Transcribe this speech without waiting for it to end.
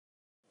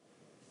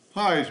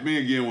Hi, it's me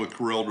again with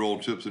Corel Drill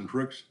Tips and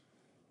Tricks.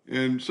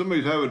 And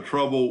somebody's having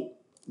trouble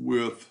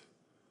with,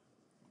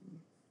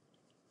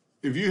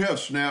 if you have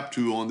Snap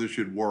to on, this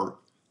should work.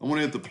 I'm going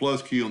to hit the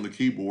plus key on the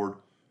keyboard,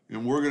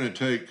 and we're going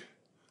to take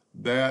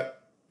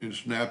that and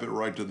snap it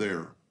right to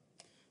there.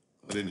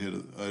 I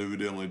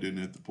evidently didn't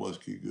hit the plus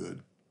key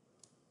good.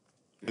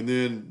 And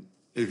then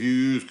if you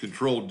use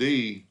Control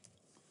D,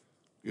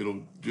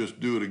 it'll just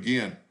do it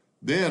again.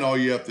 Then all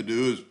you have to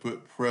do is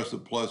press the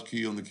plus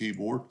key on the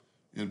keyboard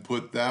and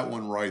put that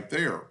one right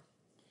there.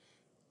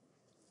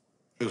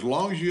 As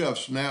long as you have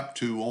Snap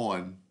to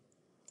on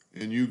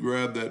and you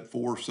grab that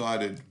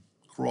four-sided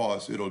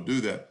cross, it'll do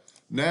that.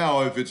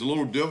 Now, if it's a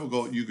little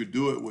difficult, you could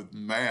do it with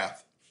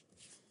math.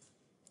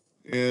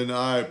 And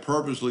I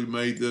purposely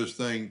made this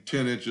thing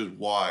 10 inches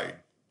wide.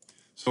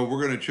 So we're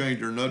going to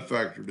change our nut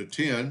factor to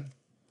 10.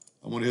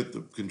 I'm going to hit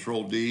the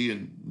Control D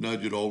and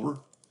nudge it over.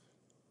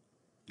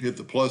 Hit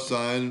the plus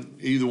sign,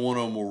 either one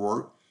of them will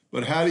work.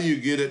 But how do you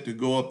get it to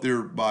go up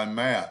there by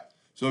math?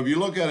 So if you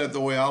look at it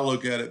the way I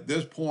look at it,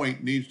 this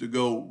point needs to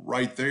go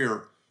right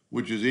there,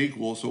 which is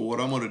equal. So what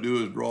I'm going to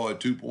do is draw a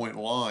 2-point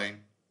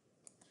line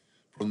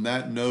from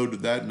that node to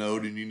that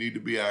node, and you need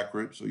to be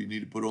accurate, so you need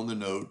to put on the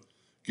node.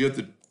 Get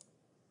the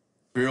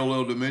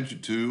parallel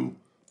dimension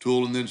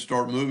tool, and then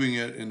start moving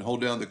it and hold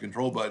down the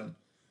control button,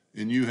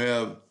 and you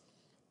have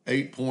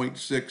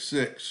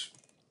 8.66.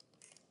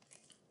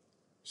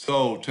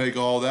 So take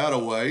all that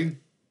away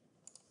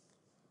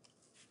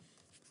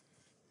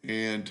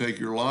and take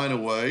your line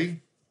away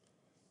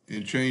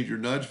and change your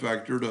nudge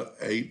factor to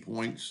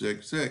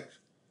 8.66.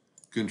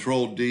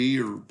 Control D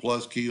or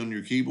plus key on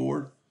your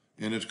keyboard,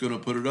 and it's going to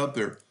put it up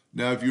there.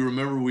 Now, if you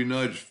remember, we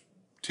nudged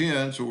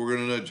 10, so we're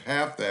going to nudge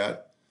half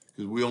that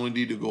because we only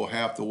need to go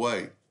half the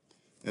way.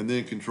 And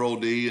then Control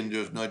D and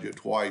just nudge it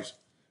twice.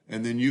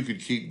 And then you could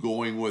keep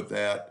going with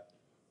that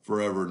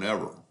forever and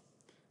ever.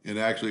 And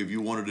actually, if you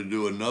wanted to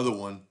do another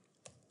one,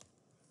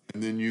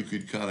 and then you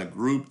could kind of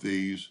group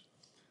these,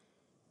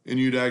 and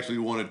you'd actually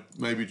want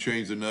to maybe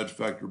change the nudge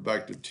factor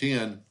back to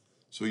 10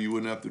 so you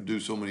wouldn't have to do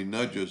so many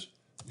nudges.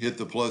 Hit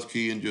the plus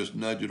key and just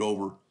nudge it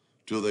over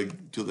till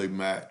they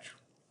match.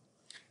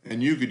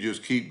 And you could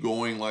just keep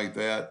going like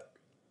that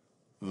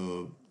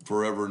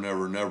forever and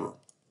ever and ever.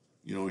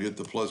 You know, hit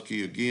the plus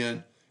key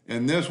again.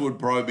 And this would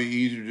probably be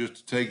easier just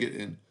to take it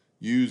and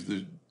use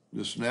the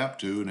snap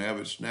to and have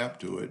it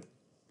snap to it.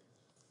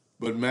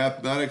 But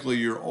mathematically,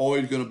 you're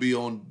always going to be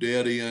on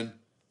dead end.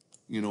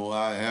 You know,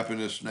 I happen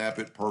to snap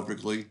it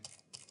perfectly.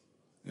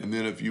 And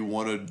then if you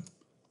want to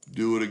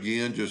do it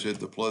again, just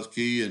hit the plus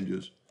key and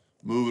just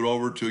move it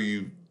over till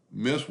you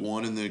miss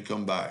one and then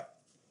come back.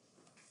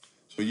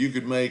 So you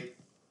could make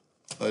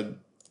a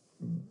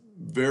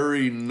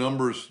very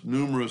numerous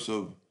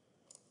of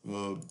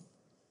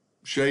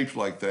shapes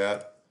like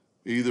that,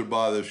 either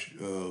by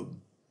the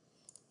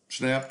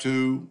snap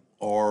to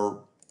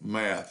or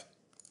math.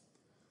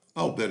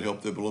 I hope that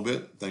helped them a little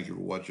bit. Thank you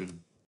for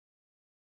watching.